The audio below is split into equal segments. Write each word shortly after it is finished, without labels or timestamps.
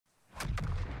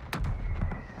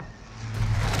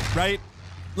right?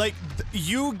 Like,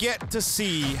 you get to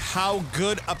see how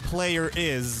good a player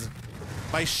is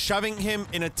by shoving him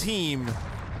in a team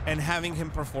and having him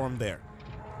perform there.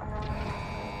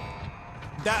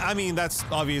 That, I mean, that's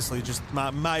obviously just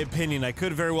my opinion. I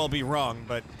could very well be wrong,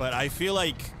 but I feel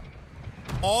like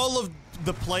all of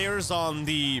the players on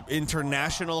the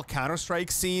international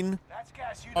Counter-Strike scene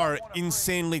are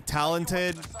insanely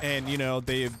talented, and you know,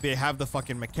 they have the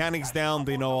fucking mechanics down.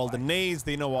 They know all the nades,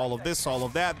 they know all of this, all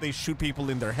of that. They shoot people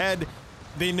in their head.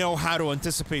 They know how to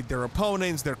anticipate their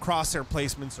opponents. Their crosshair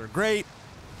placements are great,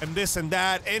 and this and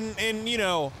that, and you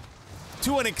know,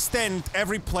 to an extent,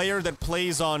 every player that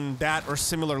plays on that or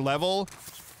similar level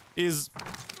is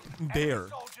there,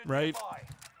 right?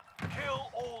 Kill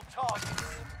all targets.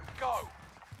 Go.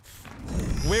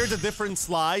 Where the difference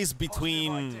lies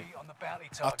between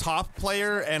a top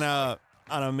player and an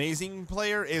amazing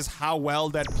player is how well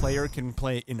that player can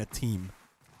play in a team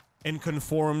and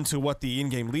conform to what the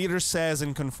in-game leader says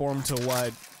and conform to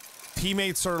what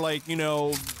teammates are, like, you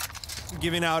know,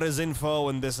 giving out as info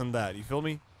and this and that. You feel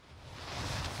me?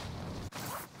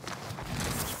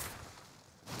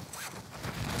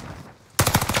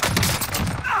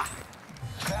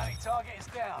 Bounty target is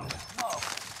down. No.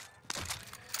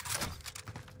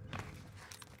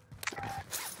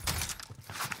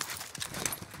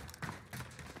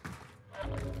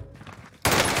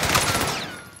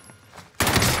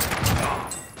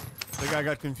 The guy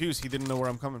got confused. He didn't know where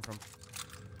I'm coming from.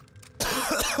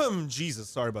 Jesus,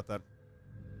 sorry about that.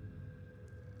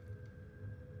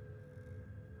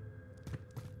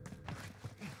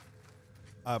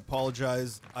 I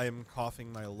apologize. I am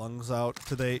coughing my lungs out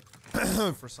today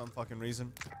for some fucking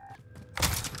reason.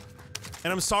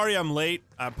 And I'm sorry I'm late.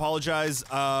 I apologize.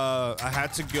 I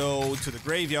had to go to the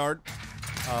graveyard.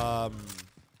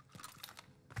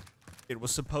 It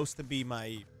was supposed to be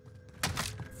my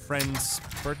friend's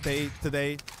birthday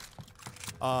today.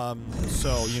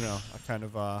 So, you know, I kind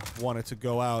of wanted to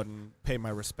go out and pay my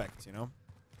respects, you know?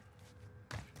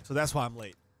 So that's why I'm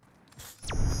late.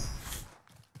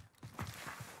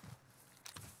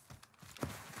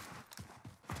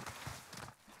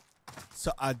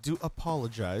 So I do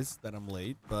apologize that I'm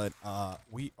late, but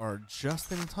we are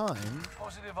just in time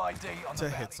Positive ID on to the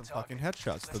hit some target. fucking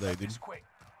headshots today, Let's make dude. this quick.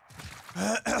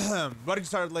 Running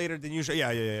started later than usual.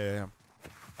 Yeah.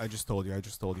 I just told you.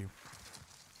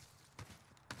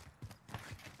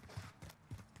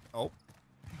 Oh.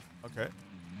 Okay.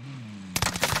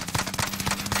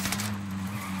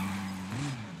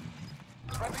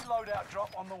 Friendly loadout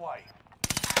drop on the way.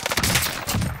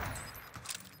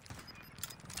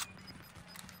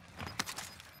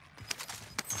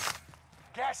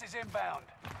 Gas is inbound.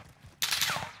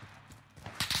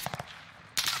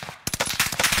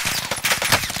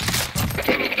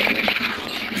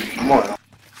 Come on.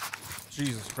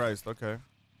 Jesus Christ, okay.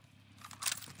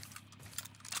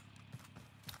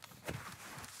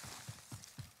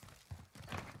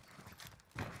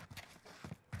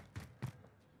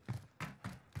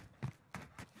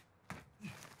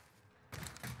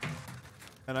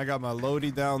 And I got my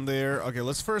loadie down there. Okay,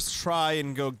 let's first try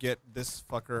and go get this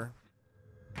fucker.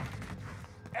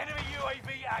 Enemy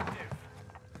UAV active.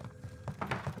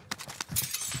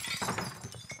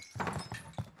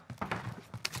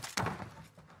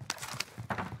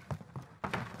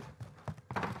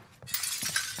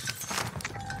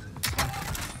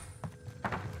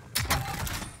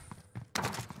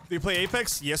 Do you play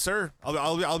Apex? Yes, sir.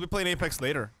 I'll be playing Apex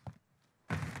later.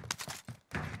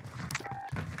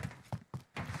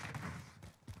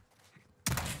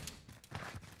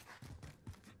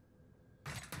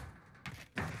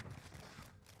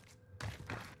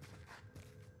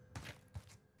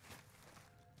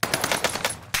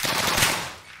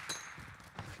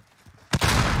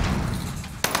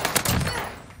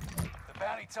 The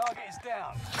bounty target is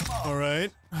down. Come on. All right,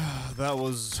 that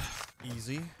was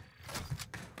easy.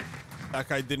 That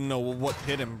guy didn't know what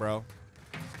hit him, bro.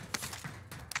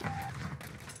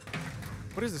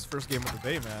 What is this first game of the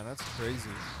day, man? That's crazy.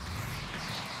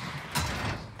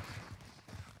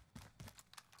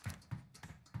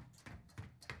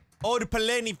 Oh, the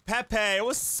Peleni Pepe.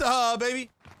 What's up, baby?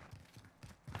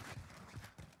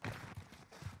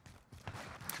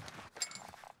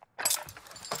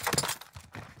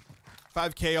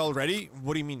 $5K already?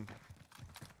 What do you mean?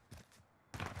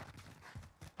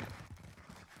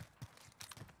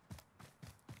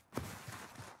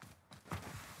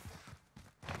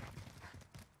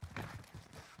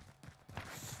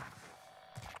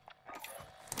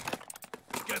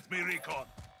 Get me recon.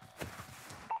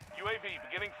 UAV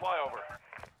beginning flyover.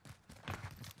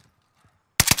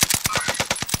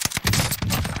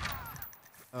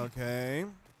 Okay.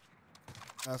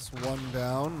 That's one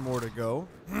down. More to go.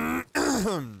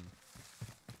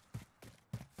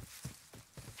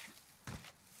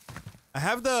 I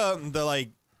have the like,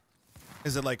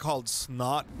 is it like called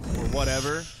snot or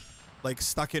whatever, like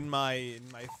stuck in my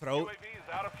throat. UAV is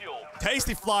out of fuel.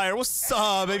 Tasty Flyer, what's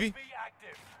up, baby? UAV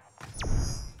active.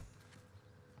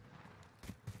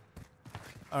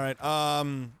 All right.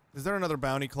 Is there another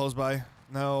bounty close by?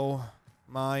 No.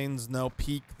 Mines. No.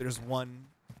 Peak. There's one.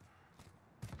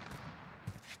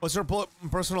 What's your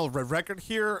personal record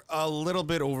here? A little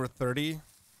bit over 30.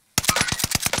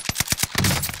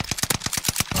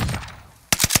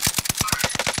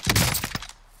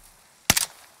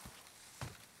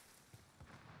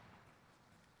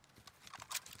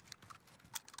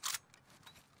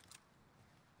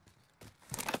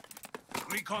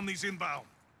 Recon these inbound.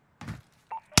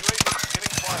 UAV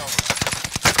getting flyover.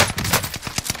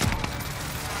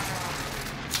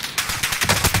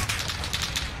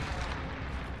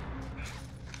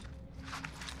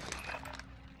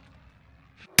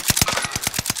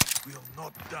 Will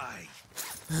not die.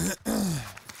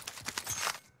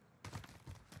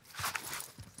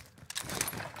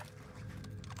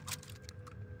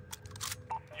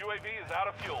 UAV is out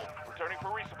of fuel. Returning for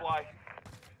resupply.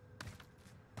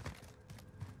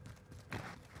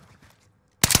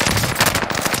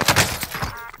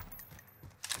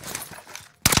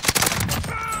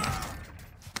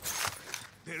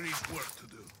 There is work to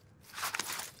do.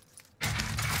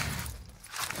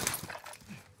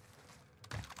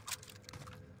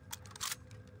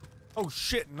 Oh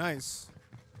shit, nice.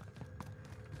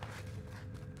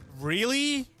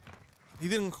 Really? He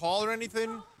didn't call or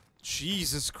anything?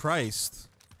 Jesus Christ.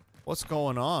 What's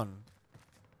going on?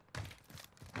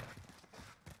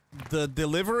 The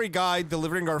delivery guy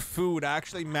delivering our food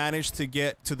actually managed to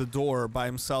get to the door by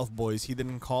himself, boys. He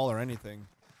didn't call or anything.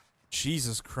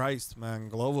 Jesus Christ, man.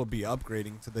 Glow will be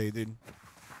upgrading today, dude.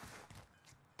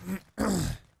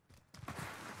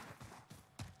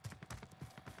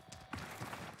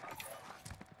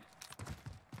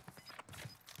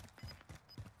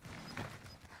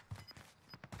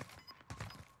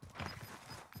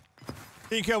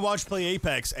 You can watch play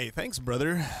Apex. Hey, thanks,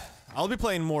 brother. I'll be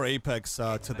playing more Apex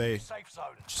today. Safe zone.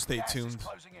 Just stay Gas is tuned.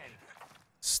 closing in.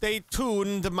 Stay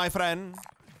tuned, my friend.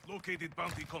 Located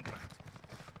bounty contract.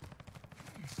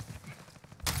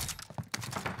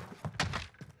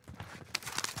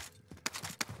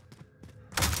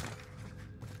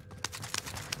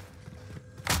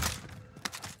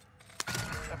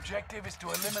 Objective is to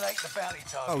eliminate the bounty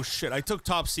target. Oh shit, I took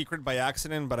top secret by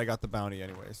accident, but I got the bounty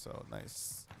anyway, so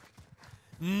nice.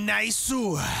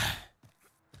 Nice-oo.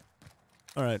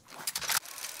 Alright.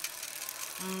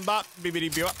 Bop, bibbidi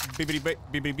bop, bibbidi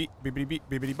bop, bibbidi beep, bibbidi beep,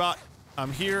 bibbidi bop.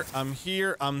 I'm here, I'm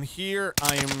here, I'm here,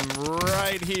 I am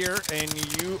right here,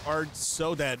 and you are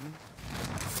so dead.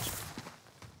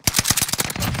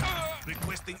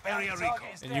 Requesting area recon.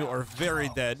 Target is And you down. are very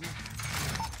dead.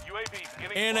 UAV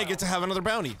getting And I get to have another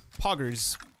bounty.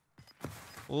 Poggers.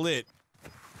 Lit.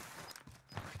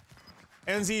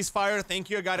 NZ's fire. Thank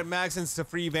you. I got it max since the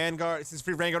free Vanguard. Since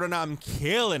free Vanguard, and I'm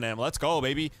killing him. Let's go,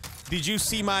 baby. Did you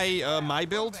see my my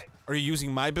build? Are you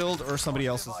using my build or somebody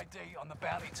else's? ID on the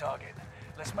bounty target.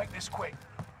 Let's make this quick.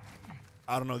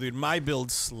 I don't know, dude. My build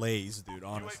slays, dude.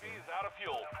 Honestly. UAV is out of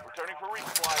fuel. Returning for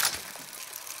resupply.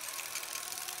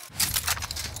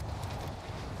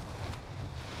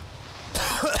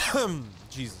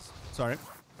 Jesus. Sorry.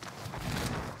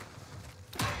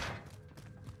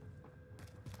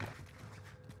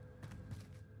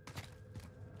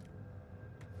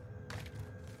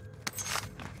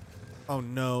 Oh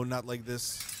no, not like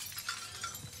this.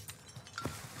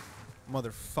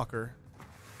 Motherfucker.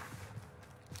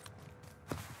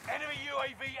 Enemy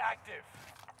UAV active.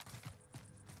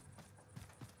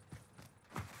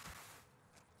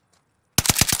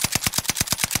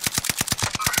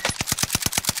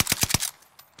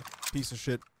 Piece of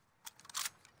shit.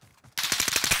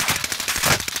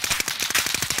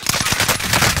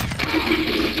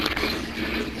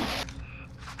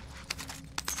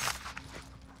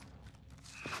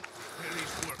 There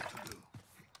is work to do.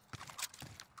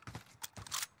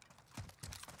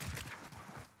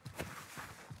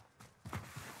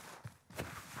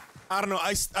 I don't know.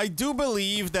 I do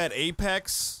believe that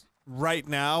Apex right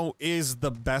now is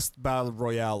the best battle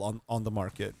royale on the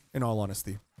market, in all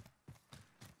honesty.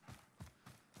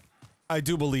 I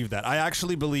do believe that. I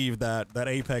actually believe that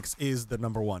Apex is the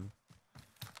 #1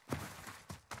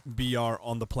 BR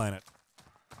on the planet.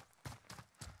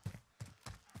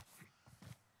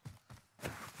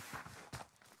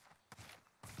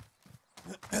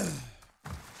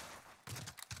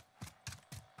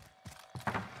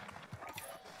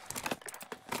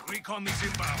 Recon is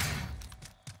inbound.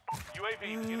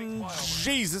 UAV beginning flyover.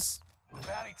 Jesus. The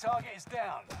bounty target is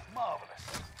down.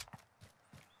 Marvelous.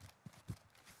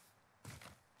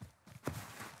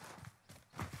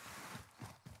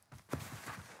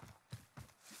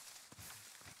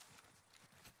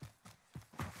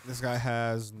 This guy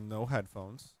has no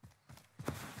headphones.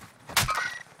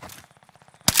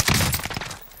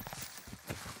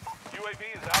 UAV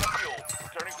is out of fuel.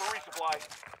 Returning for resupply.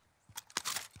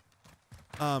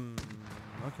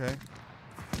 Okay.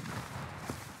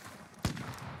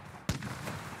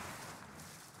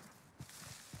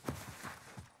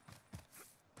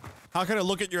 How can I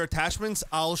look at your attachments?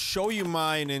 I'll show you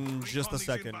mine in just a Recon is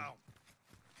second. inbound.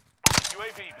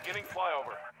 UAV beginning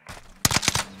flyover.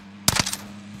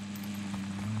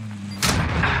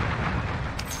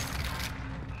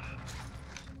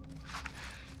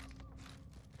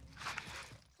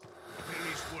 There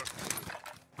is work to do.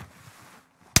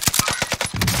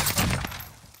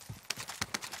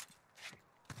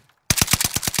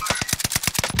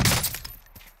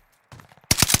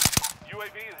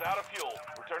 UAV is out of fuel.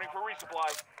 Returning for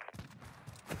resupply.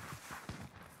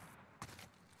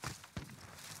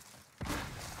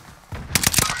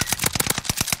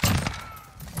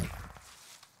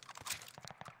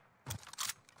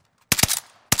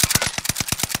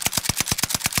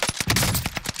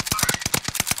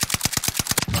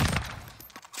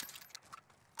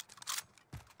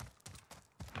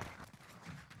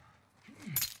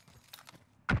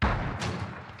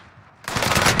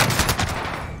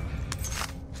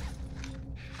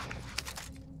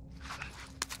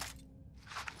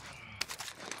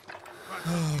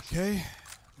 Okay.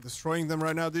 Destroying them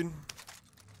right now, dude.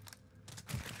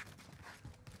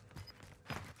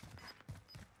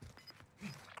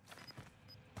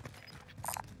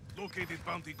 Located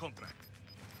bounty contract.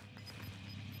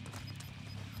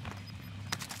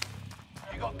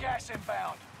 You got gas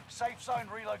inbound. Safe zone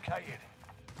relocated.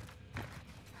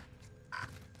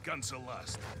 Guns are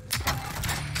last.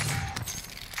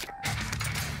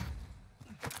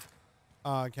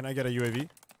 Can I get a UAV?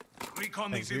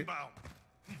 Recon Thank is you. inbound.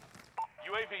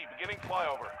 UAV beginning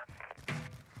flyover.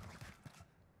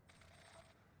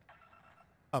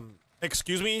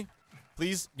 Excuse me?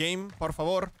 Please, game, por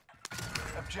favor.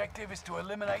 Objective is to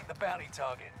eliminate the bounty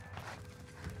target.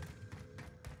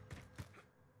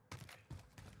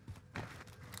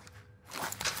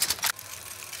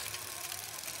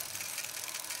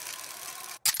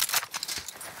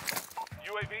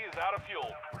 UAV is out of fuel.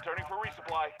 Returning for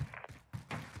resupply.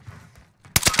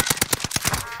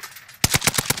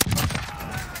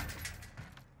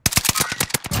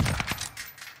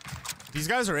 These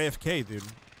guys are AFK, dude.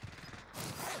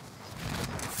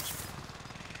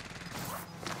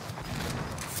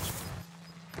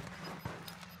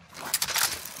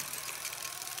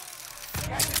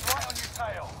 Gas is right on your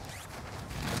tail.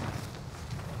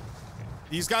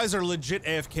 These guys are legit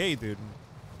AFK, dude.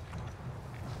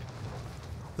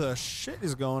 The shit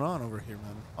is going on over here,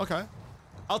 man. Okay.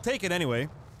 I'll take it anyway.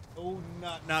 Oh,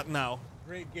 not now.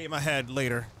 Great game ahead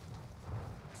later.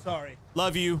 Sorry.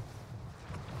 Love you.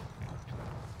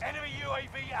 Enemy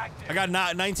UAV active. I got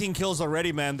 19 kills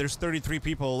already, man. There's 33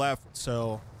 people left,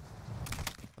 so...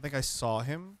 I think I saw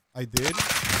him. I did.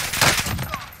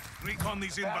 Recon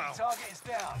is Bounty inbound. target is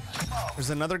down. Oh, There's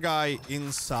another guy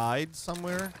inside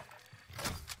somewhere.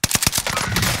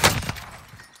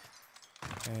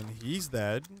 And he's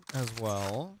dead as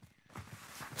well.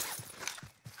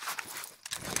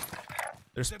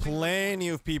 There's plenty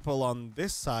of people on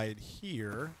this side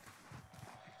here.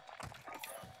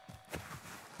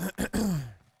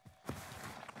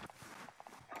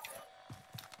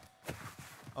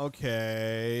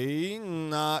 Okay,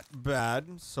 not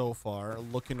bad so far.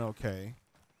 Looking okay.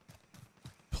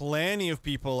 Plenty of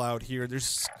people out here.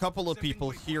 There's a couple of people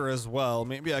here as well.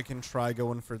 Maybe I can try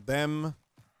going for them.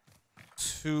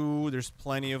 Two. There's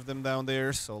plenty of them down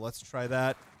there, so let's try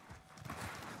that.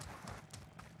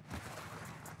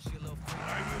 I will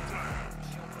drive.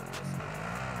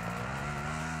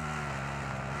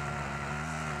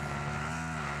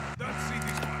 That's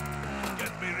city's one.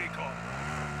 Get me recon.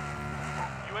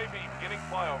 UAV beginning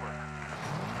flyover.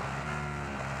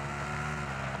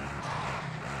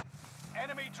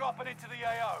 Enemy dropping into the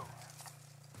AO.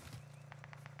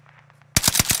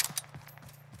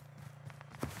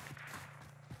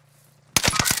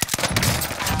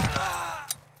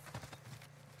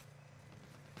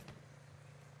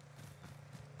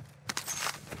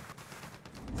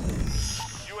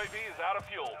 UAV is out of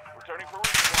fuel. Returning for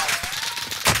resupply.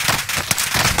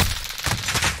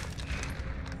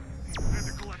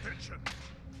 Medical attention.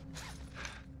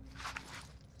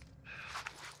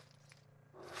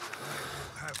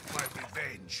 I have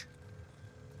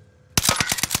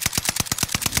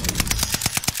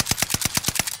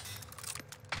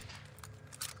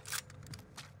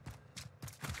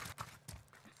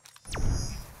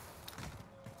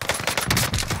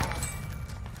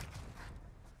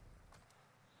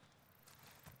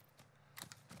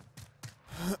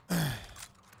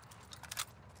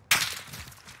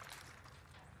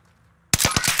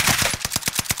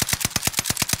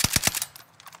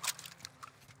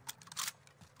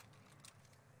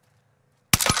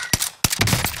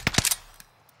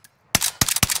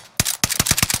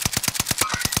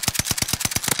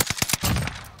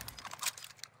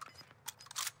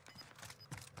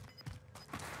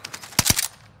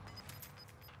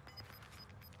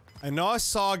I know I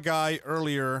saw a guy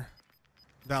earlier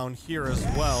down here as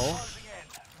well. Closing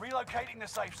in. Relocating the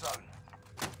safe zone.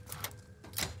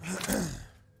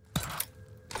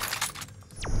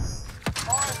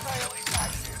 Fire sale is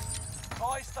active.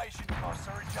 Buy station costs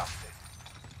are adjusted.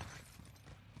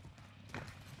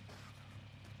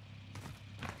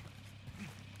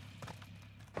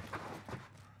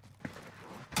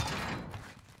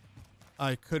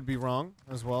 I could be wrong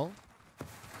as well.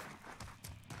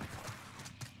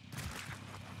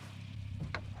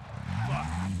 Fuck.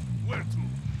 Where to?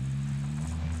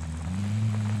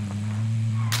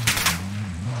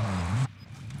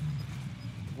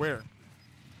 Where?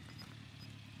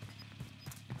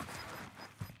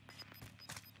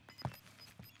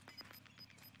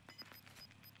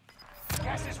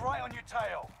 Gas is right on your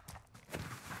tail.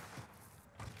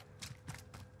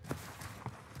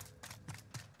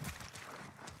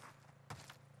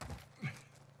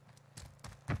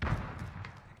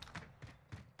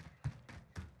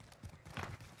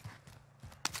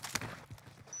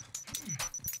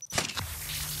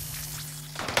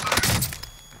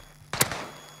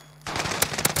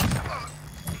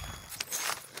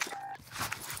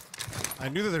 I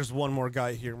knew that there's one more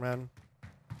guy here, man.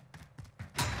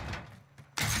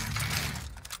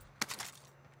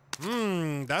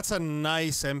 That's a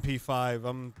nice MP5.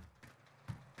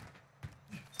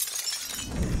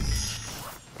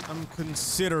 I'm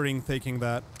considering taking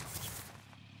that.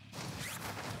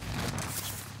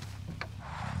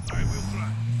 I will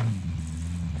try.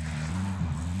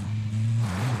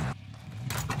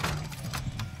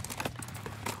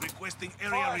 Requesting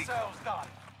area Fire recon. sales done.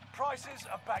 Prices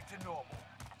are back to normal.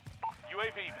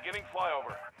 UAV beginning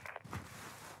flyover.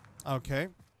 Okay.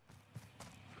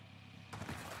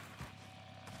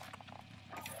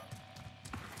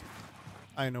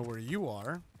 I know where you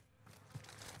are.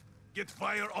 Get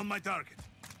fire on my target.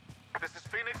 This is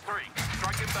Phoenix 3.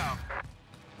 Strike inbound.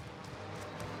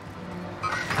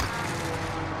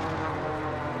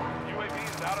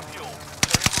 UAV is out of fuel.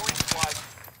 Turning for resupply.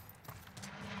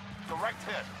 Direct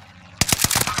hit.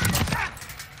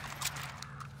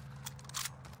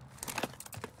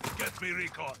 Get me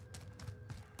recon.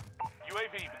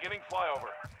 UAV beginning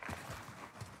flyover.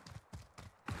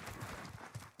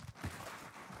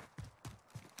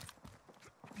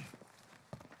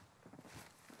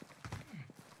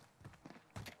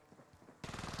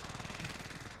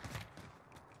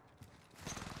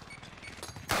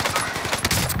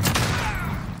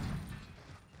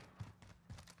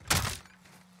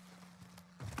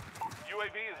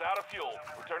 UAV is out of fuel.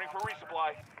 Returning for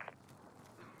resupply.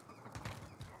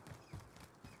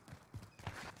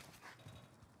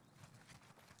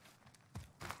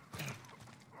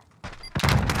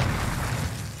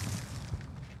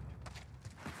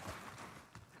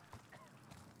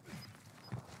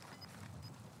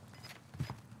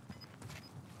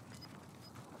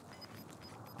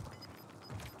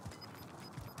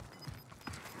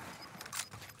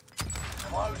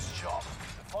 Close shop.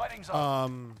 The fighting's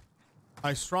on.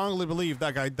 I strongly believe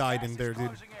that guy died in there, dude.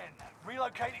 Closing in.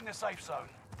 Relocating the safe zone.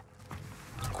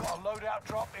 Got a loadout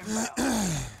drop inbound.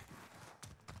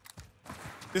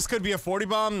 This could be a 40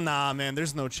 bomb? Nah, man,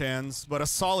 there's no chance. But a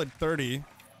solid 30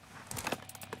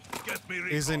 Get me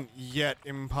recon. isn't yet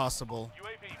impossible.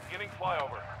 UAV beginning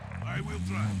flyover. I will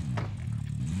try.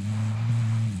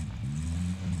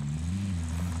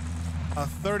 A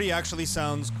 30 actually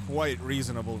sounds quite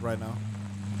reasonable right now.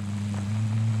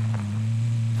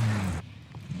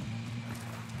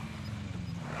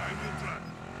 I will try.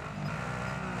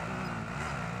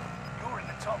 You're in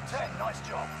the top 10. Nice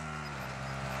job.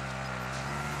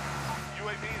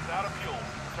 UAV is out of fuel.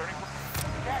 Returning for...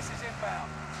 Gas is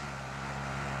inbound.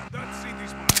 That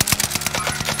city's mine.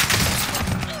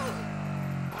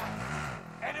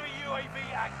 Enemy UAV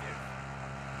active.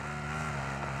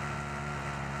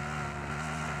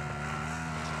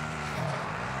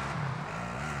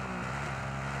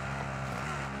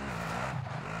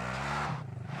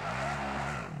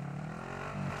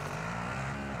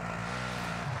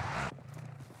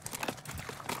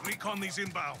 Recon these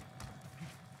inbound.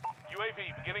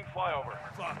 UAV beginning flyover.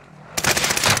 Fuck.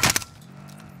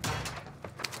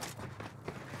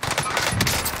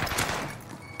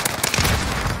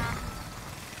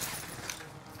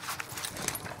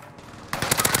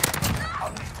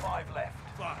 Only 5 left.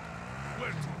 Fuck.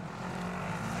 Where to?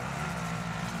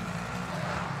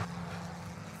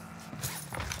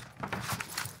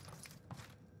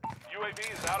 UAV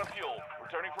is out of fuel.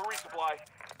 Returning for resupply.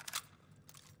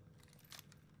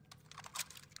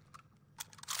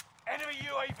 Enemy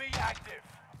UAV active.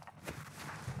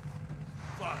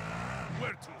 Fuck.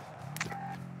 Where to?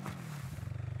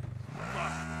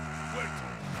 Fuck. Where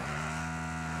to?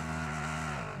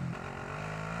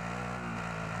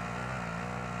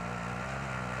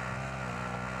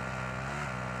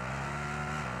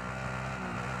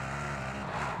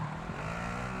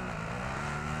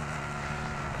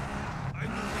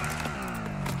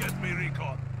 Get me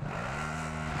recon.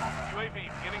 UAV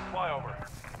beginning flyover.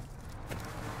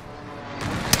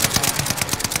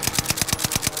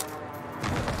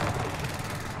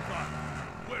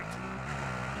 Where to?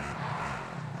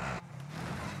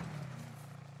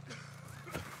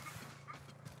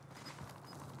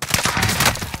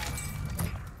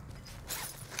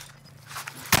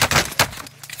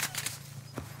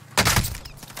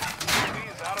 UAV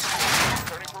is out of fuel.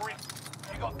 Turning for re.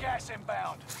 You got gas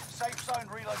inbound. Safe zone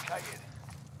relocated.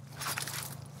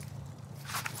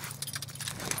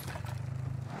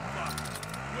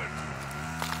 Where to?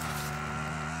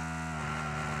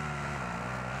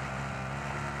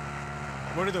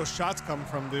 Where did those shots come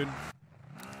from, dude?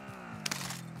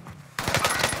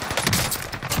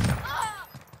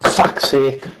 Fuck's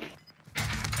sake.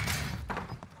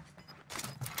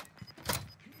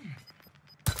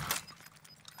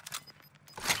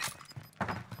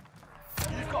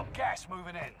 You've got gas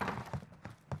moving in.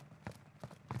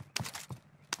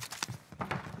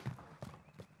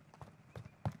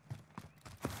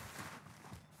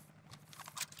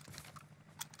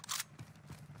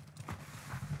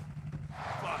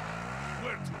 Fuck.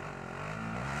 Where to?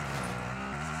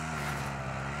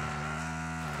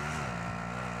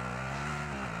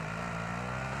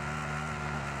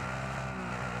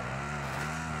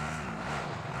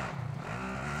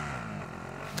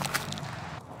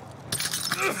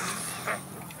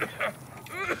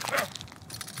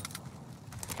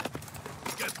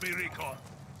 Get me recon.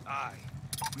 Aye.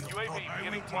 UAV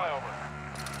beginning flyover.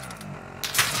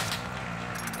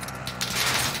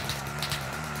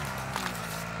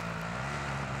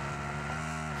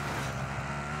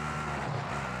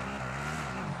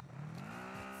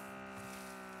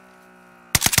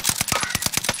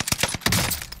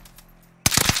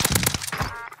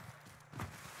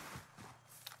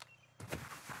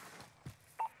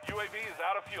 UAV is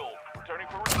out of fuel. Returning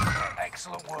for re.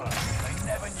 Excellent work. They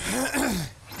never knew.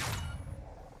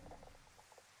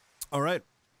 All right.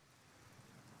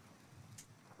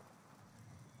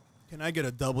 Can I get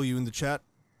a W in the chat?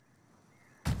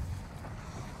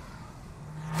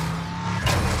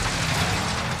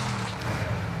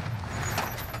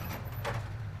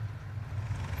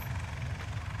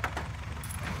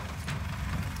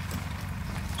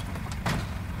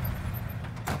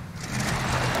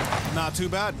 Not too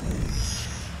bad.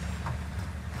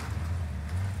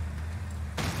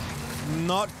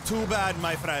 Not too bad,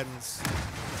 my friends.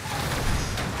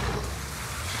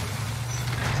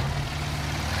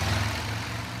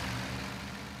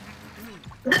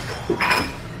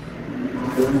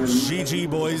 GG,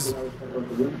 boys.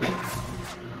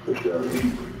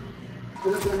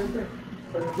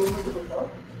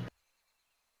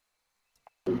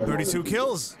 32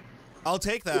 kills. I'll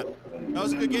take that. That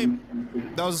was a good game.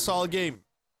 That was a solid game.